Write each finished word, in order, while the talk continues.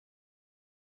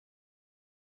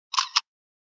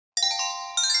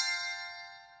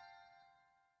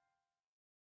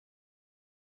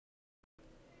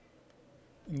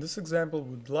In this example,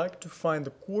 we'd like to find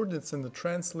the coordinates in the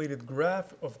translated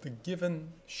graph of the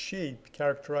given shape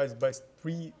characterized by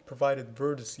three provided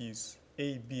vertices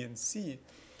A, B, and C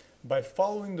by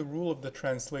following the rule of the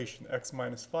translation x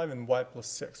minus 5 and y plus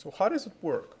 6. So how does it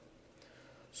work?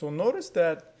 So notice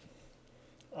that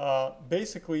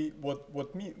basically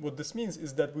what this means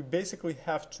is that we basically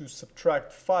have to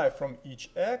subtract 5 from each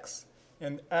x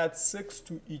and add 6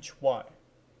 to each y.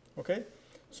 Okay?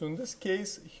 So in this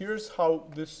case, here's how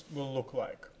this will look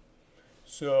like.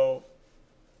 So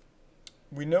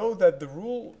we know that the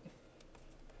rule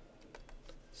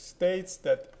states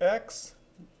that x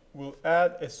will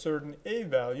add a certain a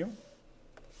value,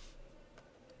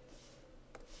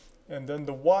 and then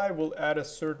the y will add a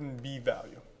certain b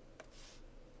value.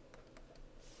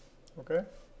 Okay?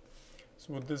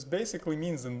 So what this basically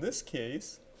means in this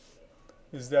case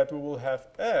is that we will have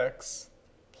x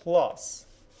plus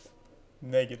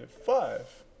 -5.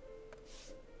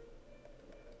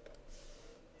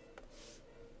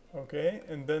 Okay,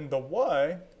 and then the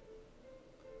y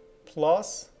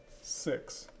plus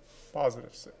 6,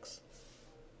 positive 6.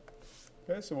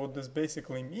 Okay, so what this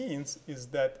basically means is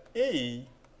that a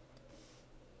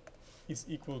is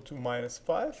equal to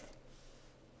 -5,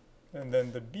 and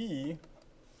then the b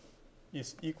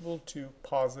is equal to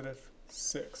positive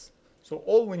 6. So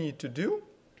all we need to do,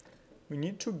 we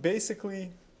need to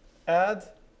basically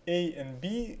add a and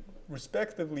b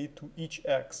respectively to each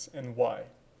x and y.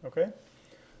 Okay,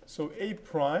 so a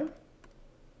prime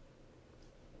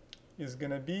is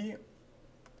going to be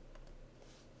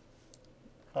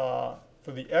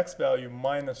for the x value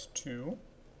 -2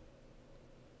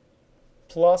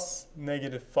 plus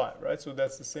 -5, right? So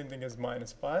that's the same thing as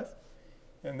 -5,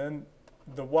 and then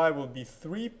the y will be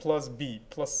 3 plus b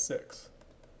plus 6.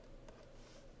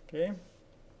 Okay,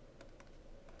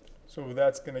 so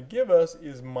that's going to give us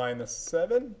is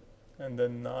 -7 and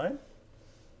then 9.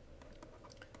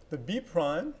 The b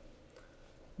prime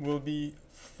will be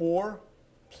 4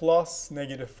 plus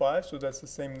 -5, so that's the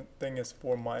same thing as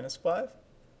 4 minus 5.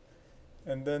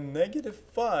 And then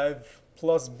 -5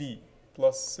 plus b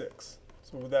plus 6.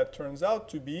 So what that turns out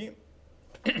to be,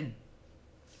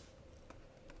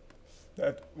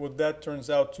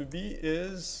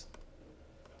 is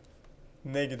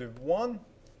 -1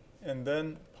 and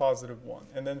then +1.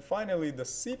 And then finally the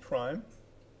c prime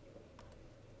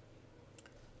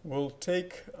will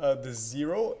take the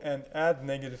 0 and add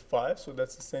 -5, so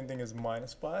that's the same thing as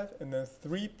 -5, and then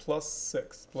 3 plus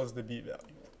 6 plus the b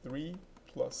value, 3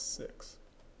 plus 6.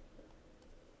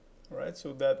 All right,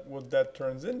 so that what that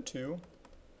turns into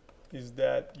is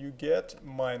that you get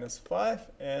 -5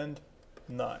 and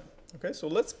 9. Okay, so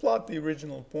let's plot the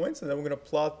original points, and then we're going to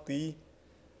plot the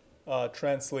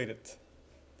translated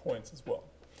points as well.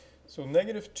 So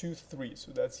 -2, 3,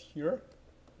 so that's here,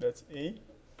 that's A.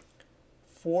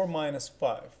 4 minus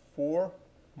 5, 4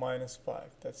 minus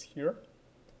 5, that's here,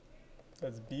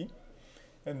 that's B.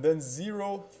 And then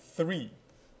 0, 3,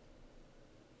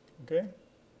 okay?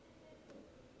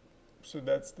 So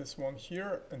that's this one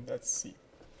here, and that's C.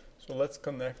 So let's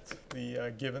connect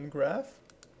the given graph.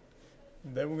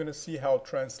 And then we're going to see how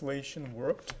translation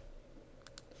worked.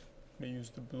 I'm going to use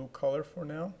the blue color for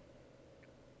now.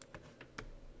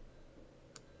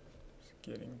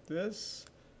 Getting this.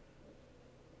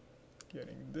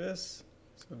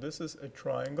 So this is a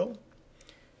triangle.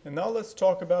 And now let's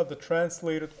talk about the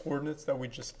translated coordinates that we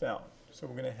just found. So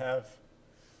we're going to have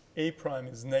a prime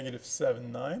is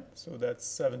 -7, 9. So that's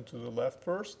 7 to the left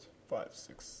first, 5,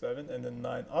 6, 7, and then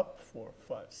 9 up, 4,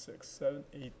 5, 6, 7,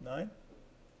 8, 9.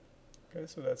 Okay,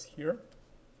 so that's here.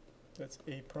 That's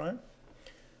a prime.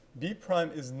 B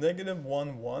prime is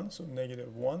 -1, 1. So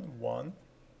 -1, 1.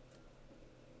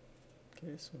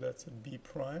 Okay, so that's a B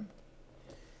prime.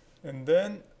 And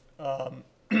then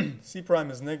C prime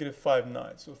is -5,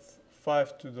 9. So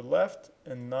 5 to the left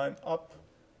and 9 up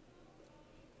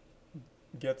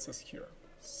gets us here,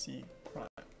 C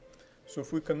prime. So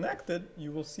if we connect it,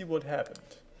 you will see what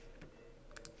happened.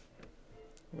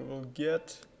 We will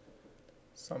get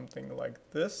something like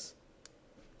this.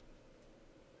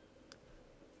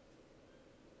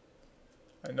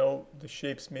 I know the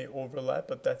shapes may overlap,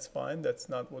 but that's fine. That's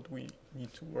not what we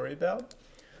need to worry about.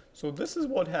 So this is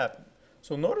what happened.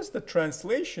 So notice the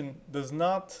translation does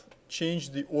not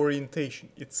change the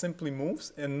orientation. It simply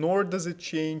moves, and nor does it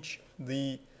change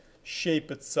the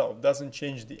shape itself. It doesn't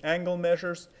change the angle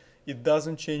measures. It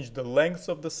doesn't change the lengths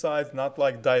of the sides, not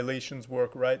like dilations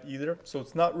work, right, either. So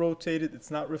it's not rotated,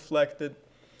 it's not reflected,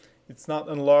 it's not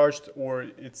enlarged, or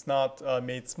it's not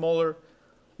made smaller.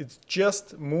 It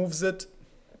just moves it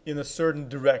in a certain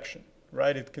direction.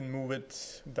 right? It can move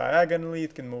it diagonally,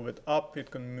 it can move it up,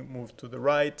 it can move to the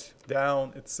right,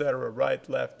 down, etc., right,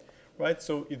 left, right?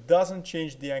 So it doesn't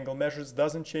change the angle measures,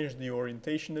 doesn't change the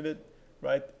orientation of it,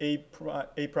 right? A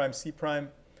prime, C prime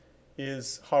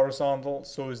is horizontal,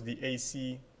 so is the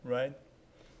AC, right?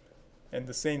 And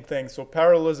the same thing, so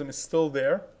parallelism is still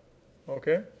there,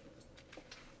 okay?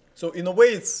 So in a way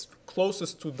it's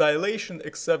closest to dilation,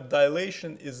 except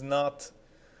dilation is not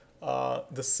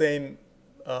the same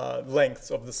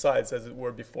lengths of the sides as it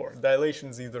were before. Dilation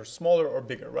is either smaller or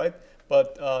bigger, right?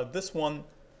 But this one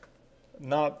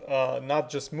not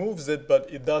just moves it, but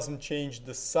it doesn't change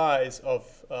the size of,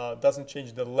 doesn't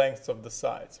change the lengths of the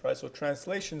sides, right? So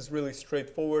translation is really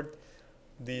straightforward.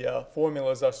 The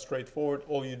formulas are straightforward.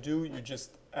 All you do, you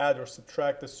just add or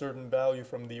subtract a certain value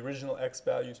from the original x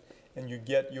values, and you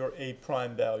get your A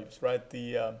prime values, right?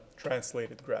 The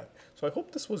translated graph. So I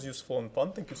hope this was useful and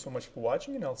fun. Thank you so much for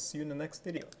watching, and I'll see you in the next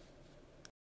video.